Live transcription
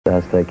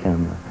That's the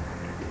camera.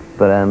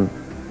 But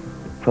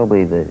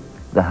probably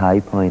the high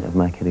point of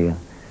my career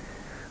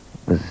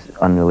was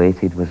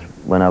unrelated, was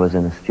when I was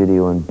in a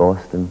studio in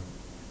Boston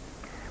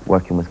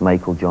working with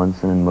Michael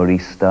Johnson and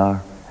Maurice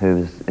Starr,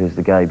 who's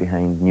the guy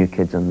behind New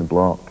Kids on the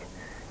Block,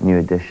 New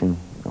Edition,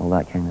 all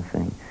that kind of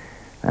thing.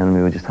 And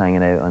we were just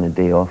hanging out on a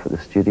day off at the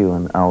studio,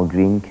 and Al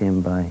Green came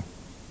by,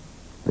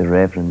 the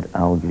Reverend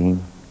Al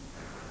Green.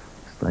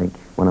 It's like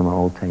one of my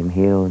all-time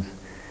heroes.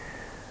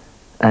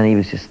 And he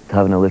was just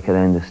having a look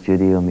around the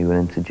studio, and we were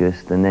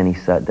introduced, and then he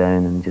sat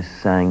down and just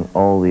sang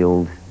all the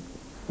old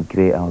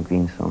great Al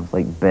Green songs,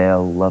 like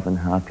Belle, Love and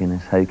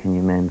Happiness, How Can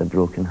You Mend a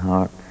Broken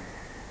Heart.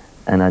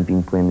 And I'd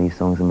been playing these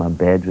songs in my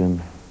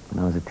bedroom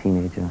when I was a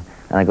teenager,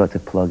 and I got to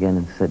plug in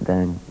and sit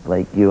down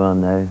like you are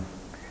now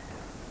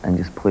and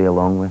just play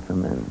along with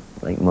them. And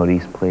like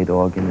Maurice played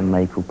organ and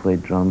Michael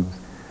played drums,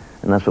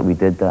 and that's what we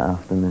did that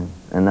afternoon.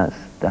 And that's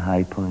the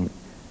high point,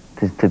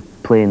 to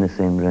play in the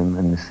same room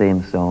and the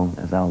same song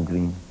as Al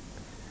Green.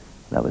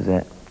 That was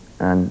it.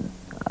 And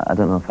I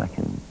don't know if I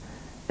can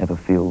ever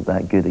feel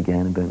that good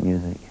again about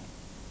music.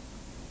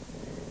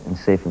 And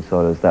Safe and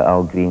Sorrow is that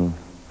Al Green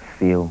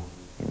feel,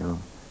 you know.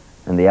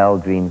 And the Al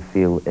Green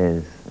feel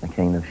is a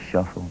kind of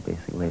shuffle,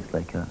 basically. It's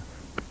like a...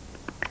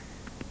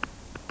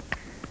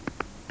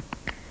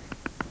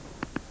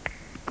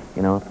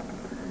 You know?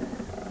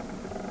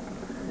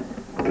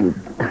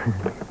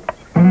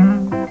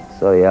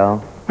 Sorry,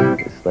 Al.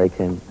 It's like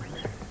him.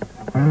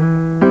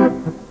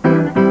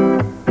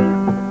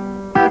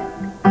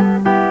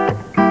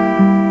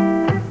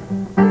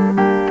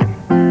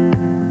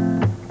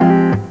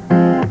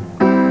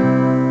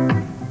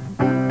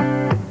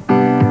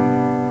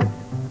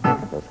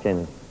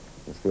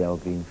 It's the Al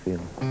Green feel.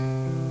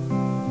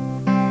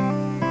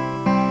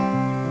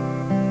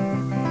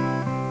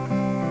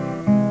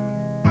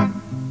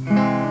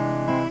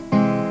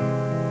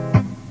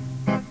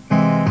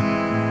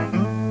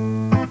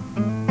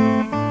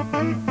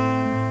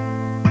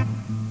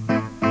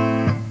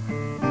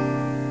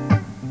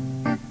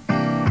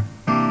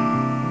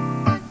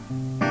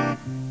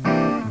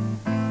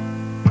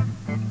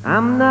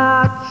 I'm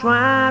not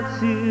trying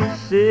to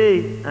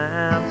say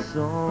I'm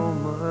so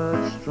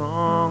much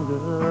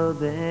stronger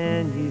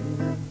than you.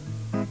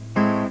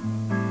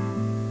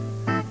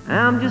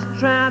 I'm just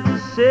trying to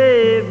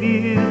save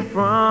you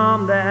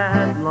from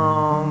that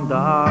long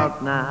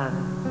dark night.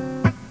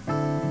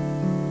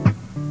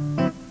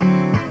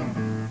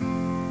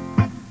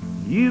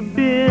 You've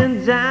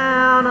been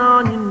down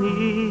on your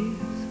knees,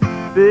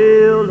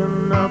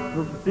 building up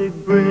a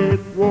big brick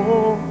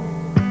wall.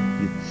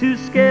 You're too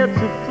scared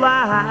to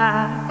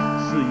fly,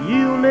 so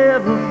you'll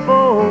never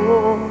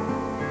fall.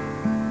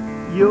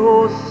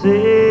 You're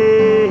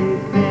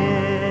safe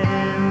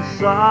in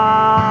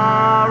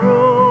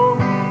sorrow,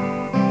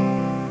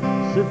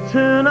 so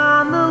turn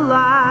on the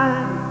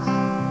lights.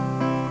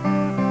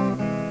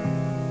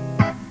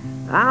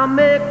 I'll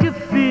make you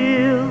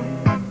feel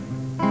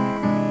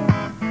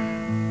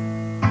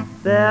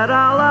that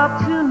our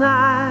love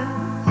tonight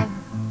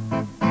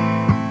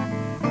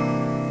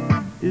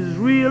is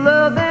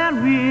realer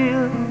than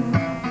real.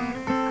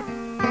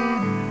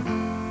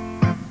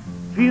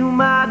 Feel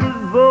my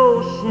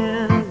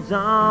devotion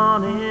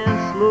dawning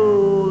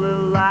slowly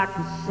like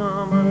a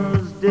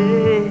summer's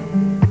day.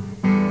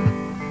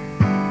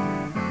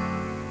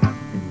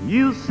 And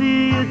you'll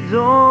see you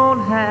don't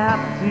have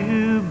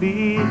to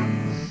be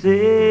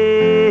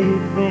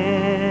safe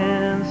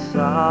in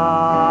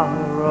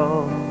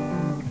sorrow.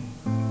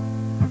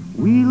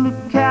 We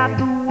look at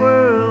the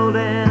world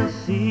and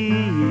see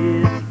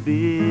it's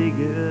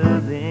bigger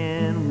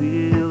than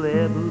we'll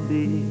ever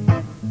be.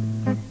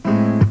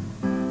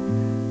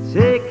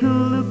 Take a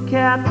look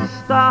at the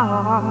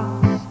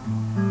stars,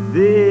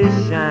 they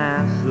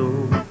shine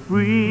so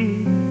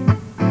free.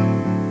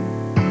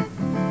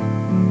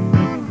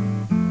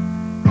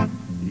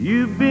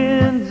 You've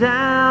been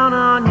down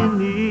on your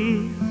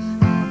knees,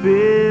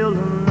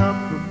 building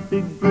up a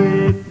big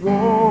brick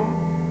wall.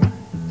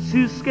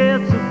 Too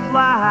scared to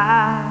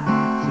fly,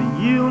 so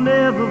you'll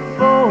never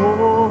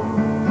fall.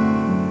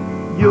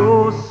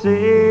 You're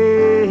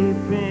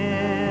safe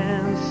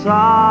in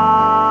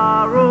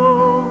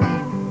sorrow.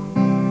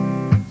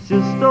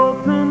 Just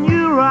open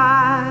your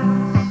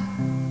eyes,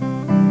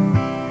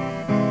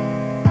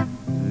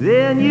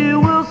 then you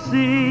will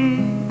see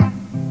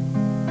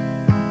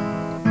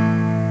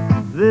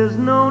there's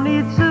no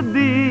need to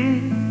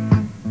be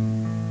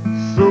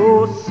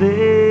so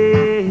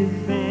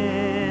safe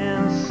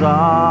in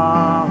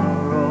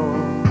sorrow.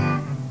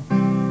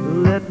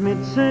 Let me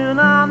turn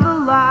on the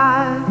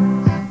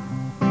lights,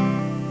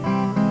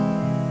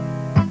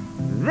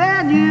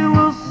 then you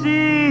will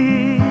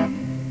see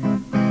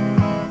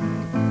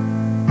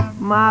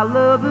my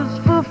love is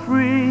for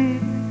free.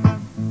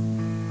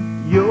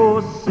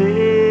 You're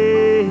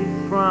safe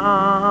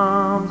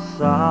from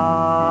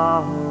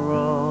sorrow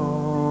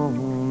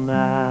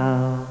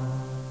now.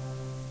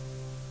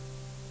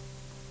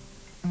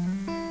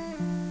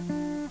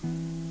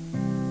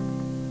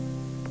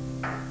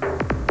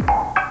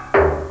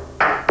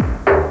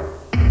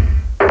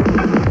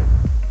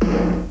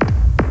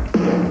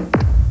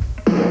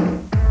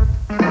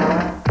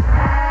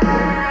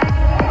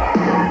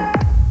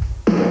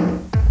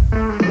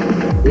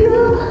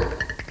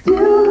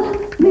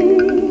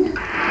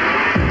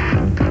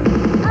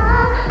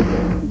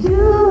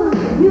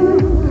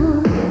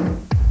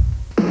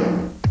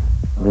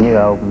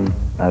 album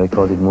I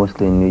recorded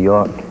mostly in New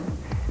York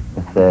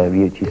with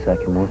Ryuichi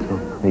Sakamoto,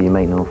 who you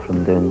might know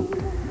from doing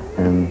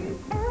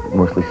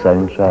mostly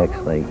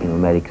soundtracks like, you know,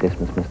 Merry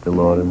Christmas, Mr.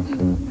 Lawrence,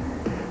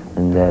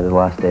 and The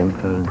Last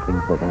Emperor and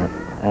things like that.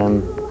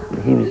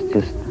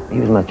 He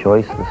was my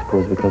choice, I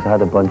suppose, because I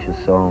had a bunch of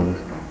songs,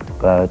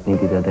 but I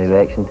needed a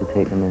direction to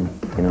take them in,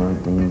 you know,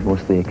 and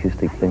mostly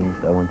acoustic things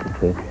that I wanted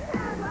to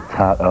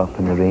tart up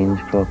and arrange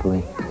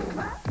properly.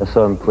 I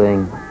saw him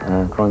playing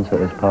a concert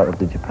as part of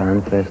the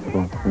Japan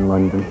Festival in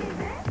London,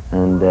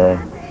 and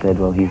said,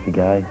 well, he's the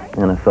guy.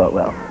 And I thought,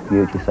 well,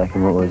 Ryuichi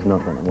Sakamoto is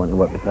not going to want to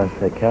work with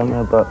Aztec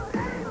Camera, but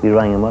we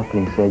rang him up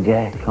and he said,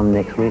 yeah, come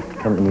next week,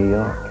 come to New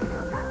York.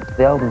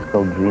 The album's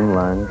called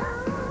Dreamland.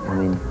 I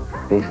mean,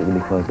 basically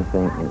because I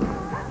think, you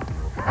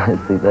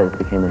know, that's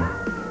the kind of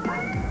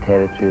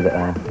territory that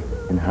I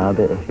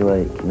inhabit, if you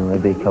like. You know,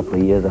 every couple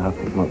of years I have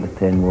to come up with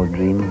 10 more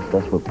dreams.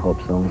 That's what pop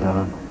songs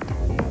are.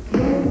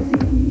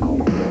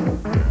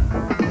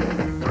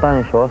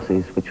 Spanish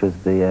Horses, which was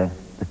the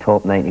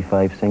top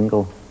 95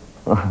 single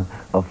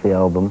of the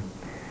album,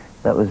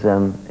 that was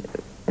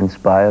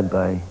inspired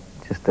by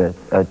just a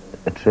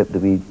trip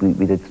that we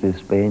did through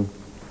Spain,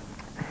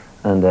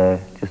 and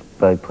just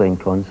by playing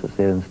concerts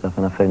there and stuff,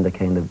 and I found a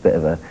kind of bit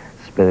of a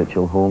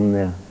spiritual home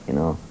there, you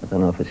know. I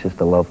don't know if it's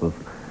just a love of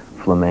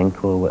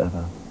flamenco or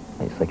whatever.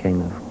 It's a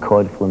kind of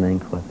cod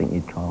flamenco, I think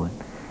you'd call it.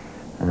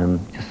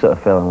 Just sort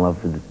of fell in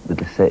love with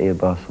the city of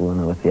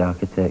Barcelona, with the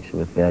architecture,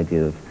 with the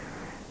idea of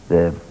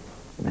the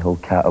whole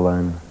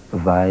Catalan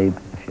vibe,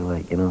 if you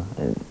like, you know,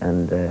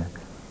 and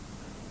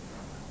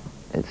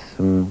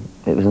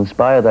it was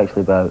inspired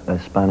actually by a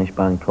Spanish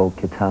band called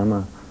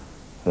Kitama,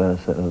 who are a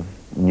sort of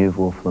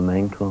nouveau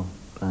flamenco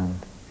band.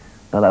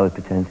 Not that I would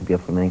pretend to be a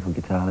flamenco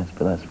guitarist,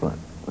 but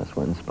that's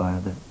what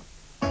inspired it.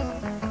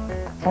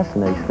 That's the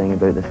nice thing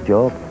about this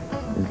job,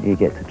 is you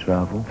get to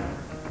travel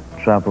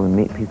and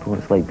meet people.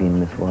 It's like being in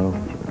this world.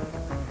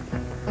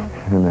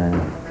 You know? And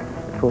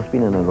of course,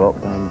 being in a rock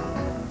band,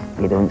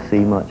 you don't see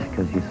much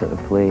because you sort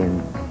of play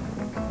and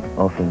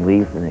often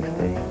leave the next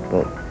day.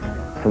 But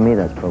for me,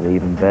 that's probably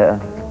even better,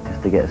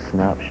 just to get a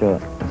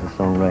snapshot as a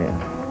songwriter.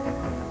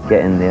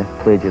 Get in there,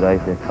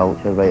 plagiarize their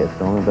culture, write a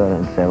song about it,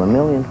 and sell 1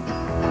 million.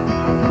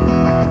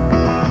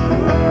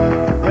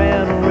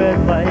 Ran a red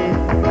light,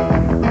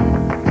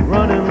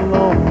 running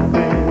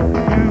lonely,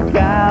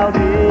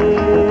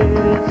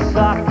 you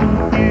sock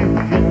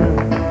confusion.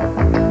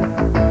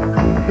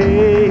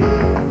 Hey,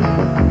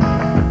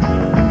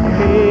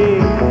 hey,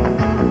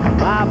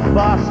 my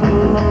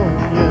Barcelona.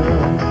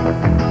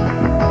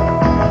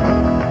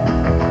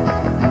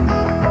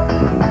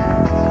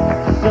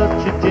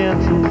 Such a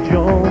gentle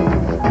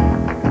Jones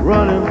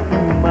running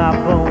through my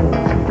bones,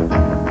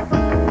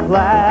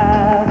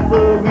 like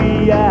the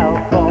real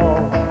call.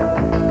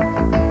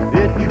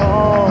 It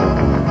calls,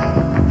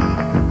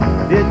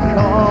 it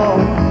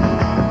calls,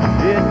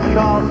 it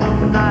calls the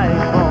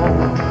night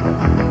home,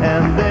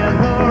 and then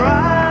her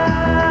eyes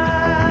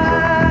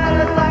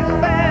like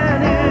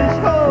Spanish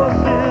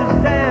horses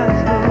dance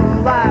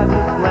through life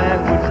as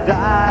language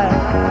dies.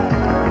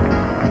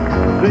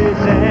 They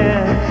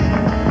dance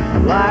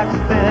like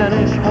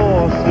Spanish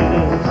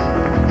horses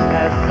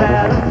as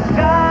Saturn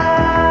skies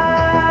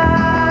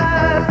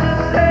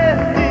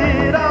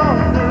descended on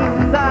the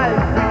night.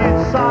 We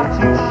saw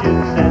 2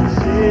 ships and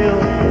sail,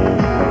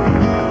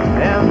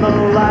 and the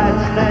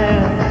lights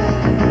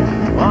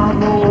dance on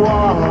the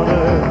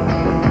water.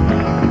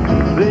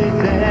 They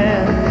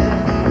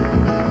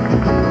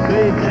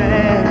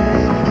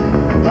dance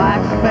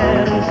like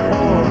Spanish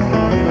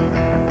horses.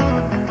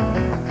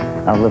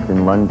 I've lived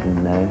in London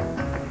now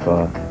for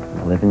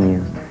 11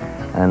 years,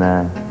 and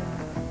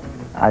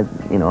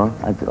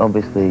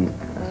obviously, I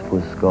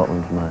suppose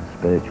Scotland's my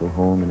spiritual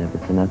home and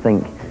everything. I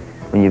think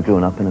when you've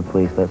grown up in a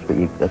place, that's what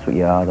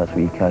you are, that's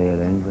what you carry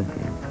around with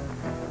you.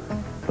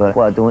 But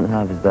what I don't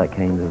have is that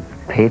kind of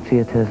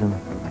patriotism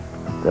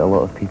that a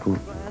lot of people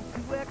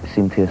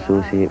seem to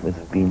associate with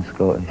being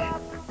Scottish.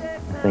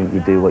 I think you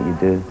do what you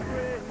do.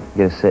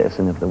 You're a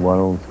citizen of the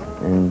world,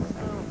 and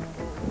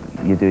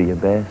you do your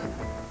best.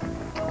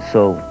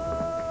 So,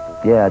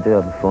 yeah, I do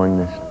have a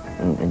fondness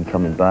in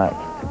coming back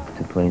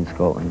to play in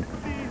Scotland,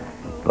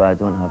 but I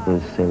don't have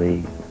those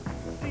silly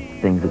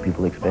things that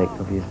people expect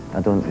of you.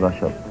 I don't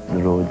rush up the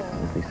road,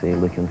 as they say,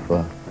 looking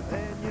for,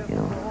 you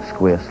know,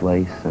 square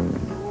slice and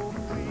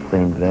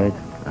plain bread.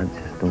 I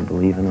just don't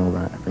believe in all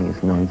that. I think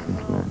it's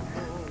nonsense, man.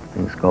 I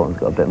think Scotland's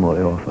got a bit more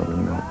to offer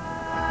than that.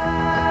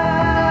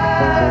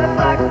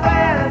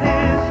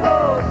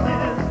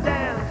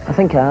 I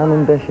think I am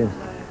ambitious.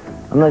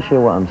 I'm not sure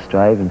what I'm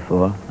striving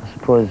for. I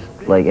suppose,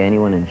 like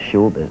anyone in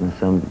show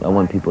business, I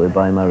want people to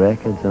buy my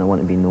records and I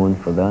want to be known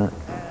for that.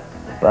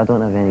 But I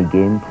don't have any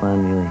game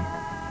plan, really.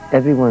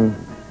 Everyone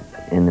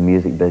in the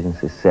music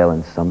business is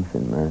selling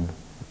something, man.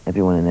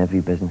 Everyone in every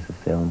business is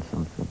selling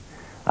something.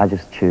 I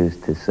just choose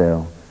to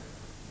sell,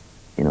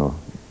 you know,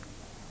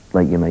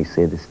 like you might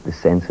say, the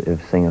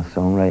sensitive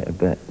singer-songwriter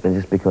bit, but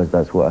just because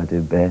that's what I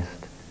do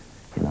best,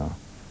 you know.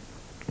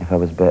 If I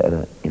was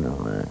better at, you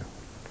know,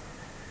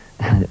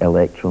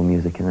 electro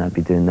music, and I'd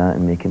be doing that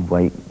and making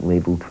white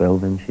label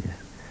 12 inches.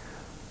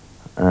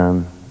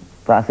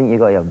 But I think you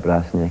got to have a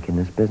brass neck in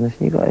this business,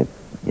 and you got to,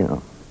 you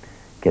know,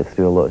 get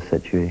through a lot of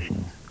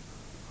situations.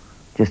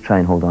 Just try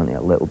and hold on to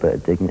a little bit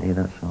of dignity,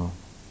 that's all.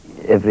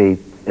 Every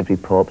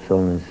pop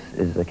song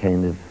is a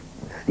kind of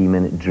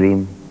 3-minute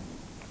dream.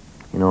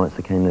 You know, it's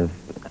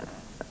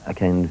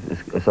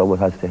it always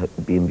has to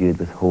be imbued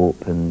with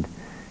hope and,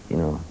 you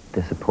know,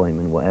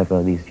 disappointment,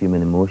 whatever, these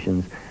human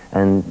emotions.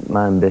 And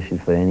my ambition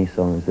for any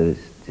song is that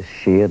it's just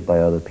shared by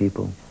other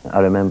people. I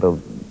remember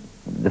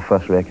the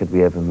first record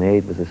we ever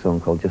made was a song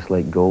called Just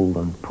Like Gold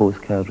on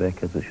Postcard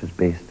Records, which was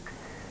based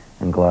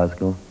in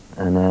Glasgow.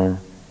 And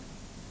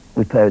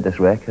we put out this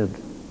record,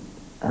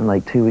 and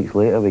like 2 weeks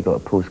later we got a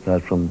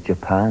postcard from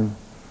Japan.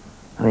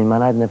 I mean,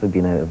 man, I'd never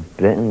been out of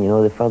Britain, you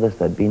know, the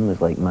furthest I'd been was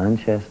like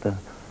Manchester.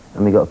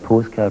 And we got a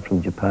postcard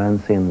from Japan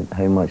saying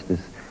how much this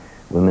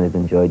woman had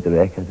enjoyed the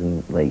record,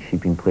 and like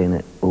she'd been playing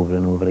it over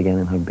and over again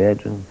in her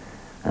bedroom.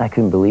 And I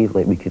couldn't believe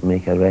like we could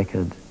make a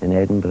record in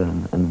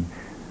Edinburgh and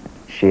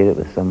share it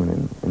with someone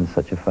in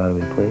such a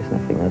faraway place. And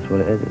I think that's what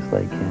it is. It's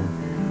like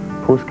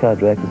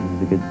Postcard Records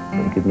is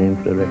a good name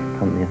for a record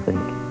company, I think.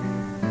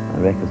 A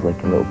record's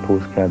like a little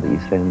postcard that you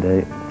send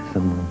out to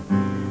someone.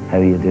 How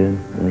are you doing?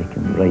 And they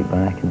can write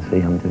back and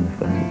say, I'm doing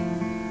fine.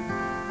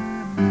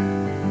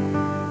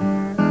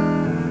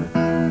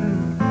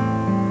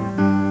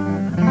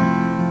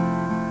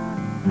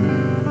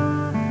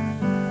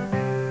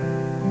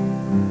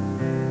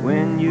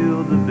 When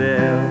you're the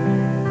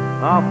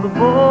belle of the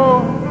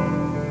ball,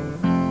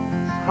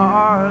 it's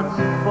hard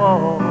to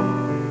fall.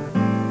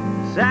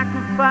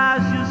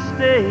 Sacrifice your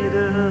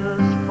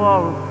status for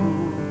a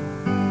fool,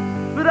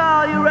 but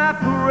all your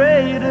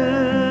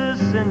apparatus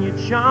and your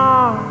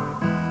charm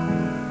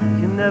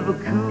can never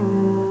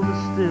cool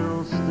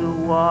the still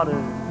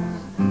waters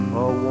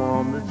or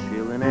warm the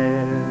chilling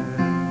air.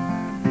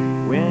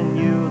 When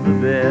you're the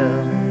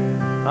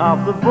belle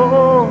of the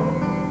ball,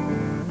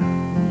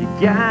 your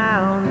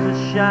gowns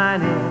are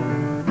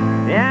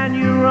shining and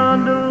you're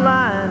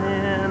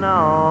underlining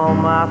all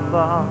my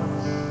thoughts.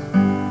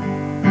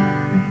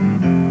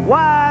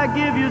 Why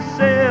give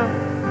yourself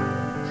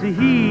to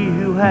he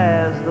who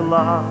has the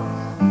loss?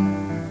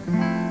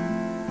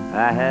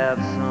 I have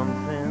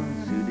something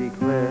to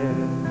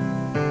declare.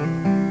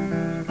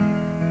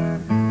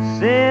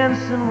 Since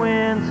and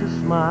when to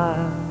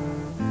smile,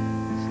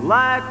 it's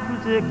like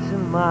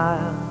predicting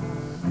miles.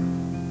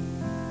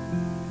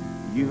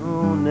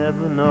 You'll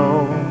never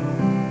know.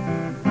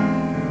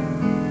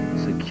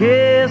 So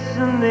kiss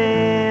and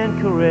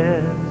then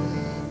caress,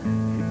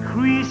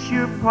 crease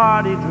your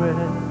party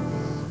dress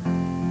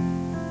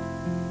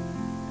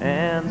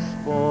and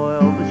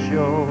spoil the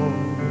show.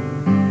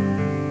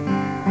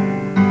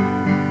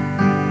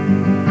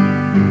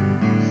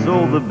 So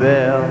the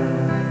belle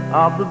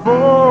of the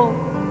ball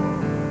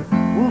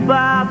will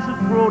bow to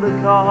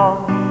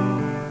protocol.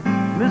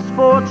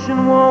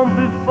 Misfortune won't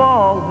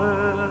befall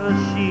her,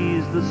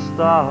 she's the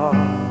star.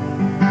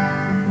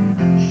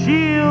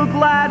 She'll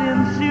glide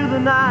into the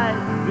night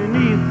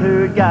beneath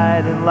her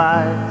guiding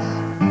lights.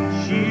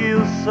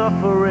 She'll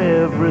suffer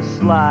every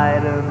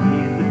slight and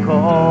heed the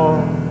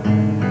call.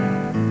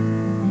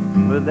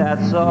 But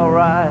that's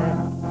alright,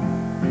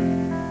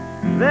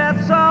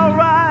 that's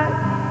alright.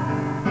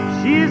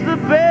 She's the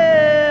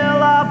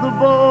belle of the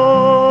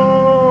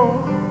ball.